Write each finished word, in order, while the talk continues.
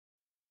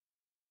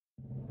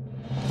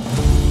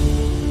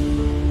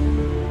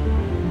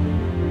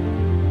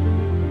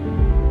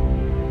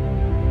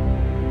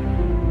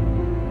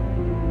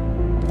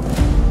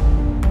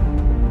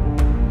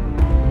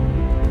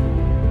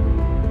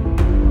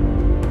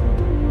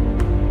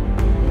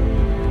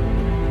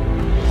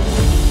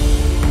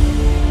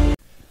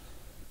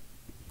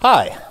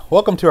Hi,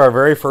 welcome to our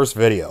very first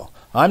video.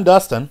 I'm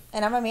Dustin.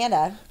 And I'm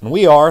Amanda. And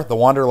we are the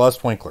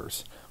Wanderlust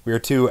Winklers. We are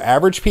two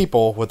average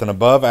people with an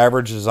above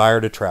average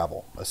desire to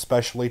travel,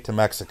 especially to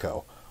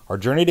Mexico. Our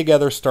journey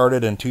together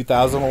started in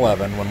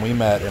 2011 when we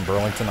met in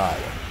Burlington,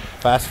 Iowa.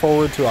 Fast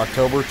forward to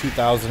October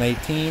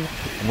 2018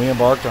 and we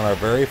embarked on our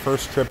very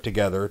first trip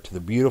together to the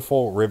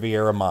beautiful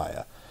Riviera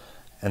Maya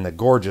and the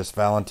gorgeous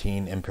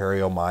Valentin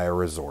Imperial Maya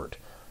Resort.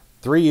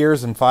 3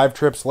 years and 5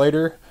 trips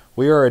later,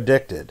 we are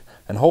addicted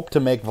and hope to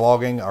make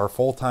vlogging our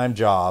full-time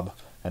job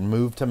and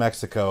move to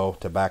Mexico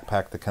to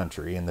backpack the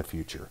country in the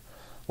future.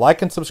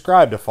 Like and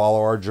subscribe to follow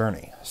our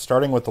journey,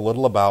 starting with a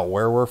little about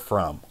where we're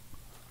from.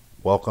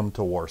 Welcome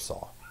to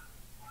Warsaw.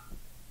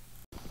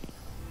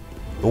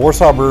 The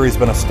Warsaw Brewery has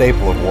been a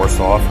staple of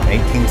Warsaw from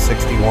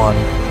 1861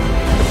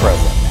 to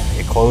present.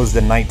 It closed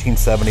in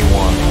 1971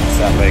 and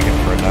sat vacant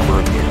for a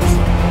number of years.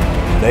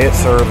 Today it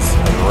serves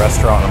as a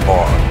restaurant and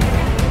bar.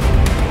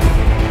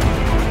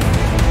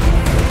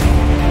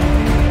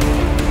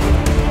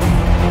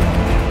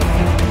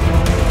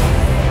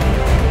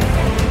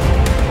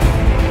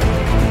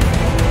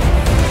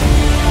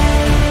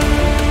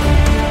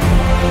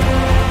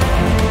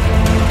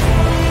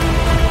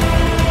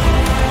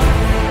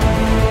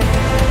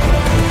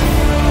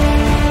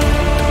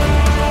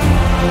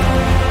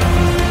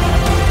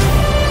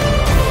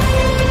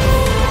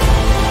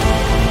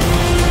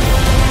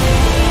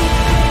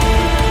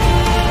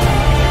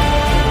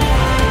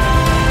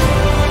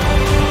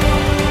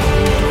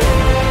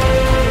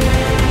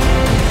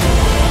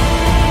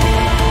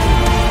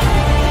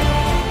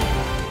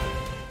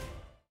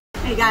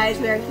 Hey guys,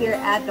 we are here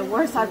at the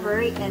Warsaw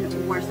Brewery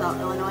in Warsaw,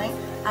 Illinois.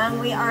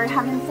 We are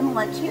having some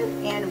lunch here,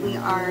 and we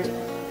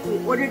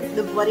ordered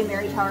the Bloody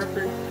Mary Tower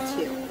for 2.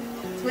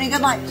 It's been a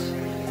good lunch.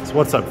 So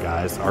what's up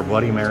guys, our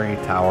Bloody Mary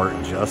Tower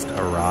just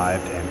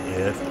arrived and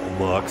it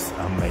looks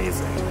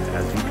amazing.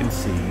 As you can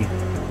see,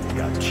 we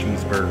got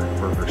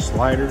cheeseburger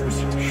sliders,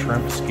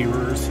 shrimp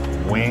skewers,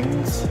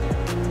 wings,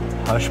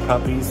 hush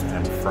puppies,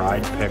 and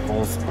fried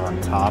pickles on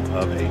top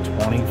of a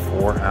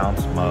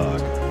 24-ounce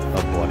mug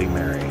of Bloody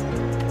Mary.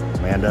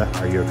 Amanda,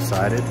 are you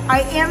excited?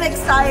 I am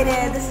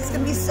excited. This is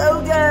going to be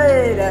so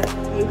good.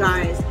 You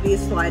guys,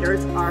 these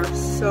sliders are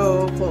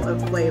so full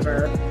of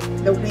flavor.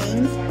 The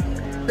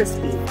wings,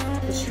 crispy.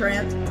 The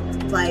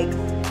shrimp, like,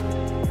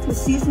 the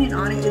seasoning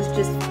on it is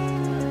just,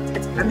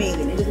 it's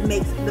amazing. It just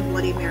makes the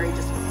Bloody Mary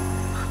just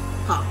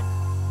pop.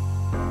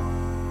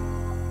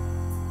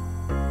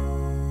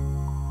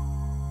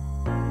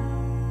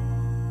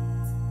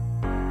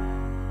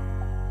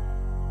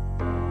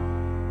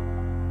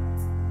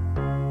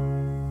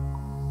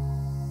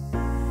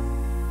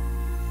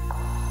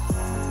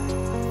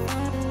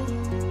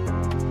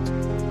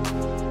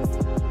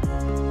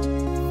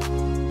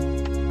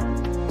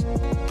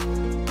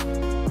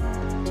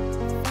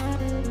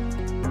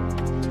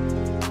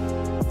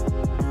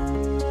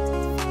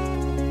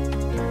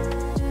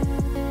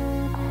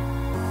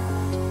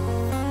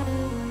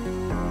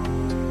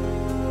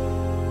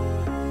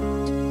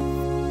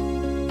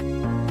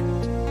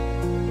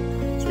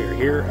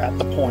 Here at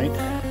the point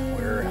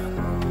where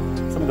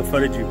some of the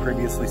footage you've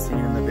previously seen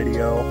in the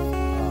video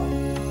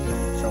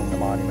showing the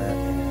monument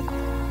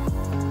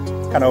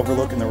and kind of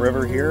overlooking the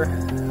river here.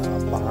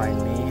 Behind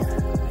me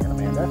and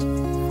Amanda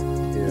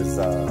is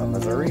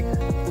Missouri.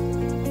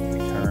 We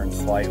turn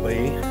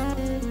slightly.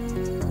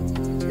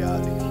 We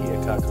got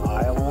Keokuk,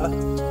 Iowa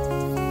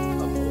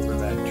up over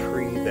that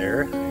tree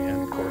there,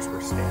 and of course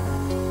we're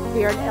standing.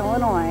 We are in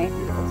Illinois.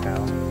 Beautiful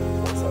town,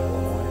 Warsaw,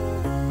 Illinois.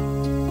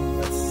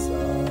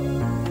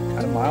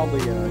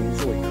 Mildly and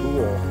unusually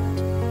cool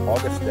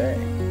August day.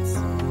 It's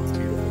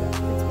beautiful.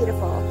 It's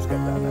beautiful. Just got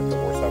down at the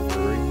Warsaw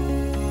Brewery.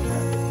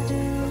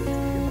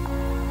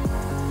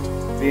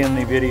 Be in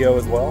the video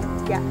as well.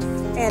 Yes.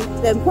 And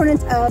the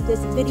importance of this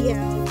video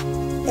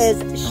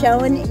is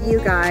showing you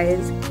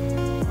guys,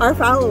 our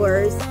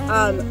followers,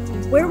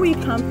 where we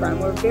come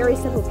from. We're very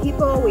simple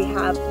people. We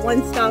have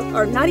one stop,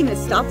 or not even a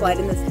stoplight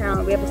in this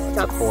town. We have a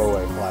stop. It's a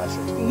 4-way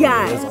flashing.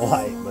 Yes. It is a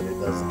light, but it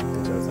doesn't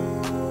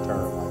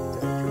turn like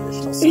the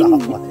traditional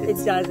stoplights. It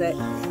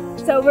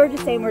doesn't. So we're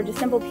just saying we're just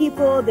simple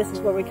people. This is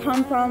where we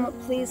come from.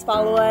 Please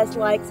follow us,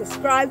 like,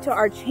 subscribe to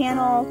our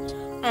channel,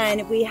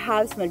 and we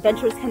have some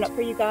adventures coming up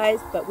for you guys,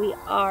 but we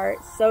are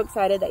so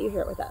excited that you're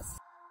here with us.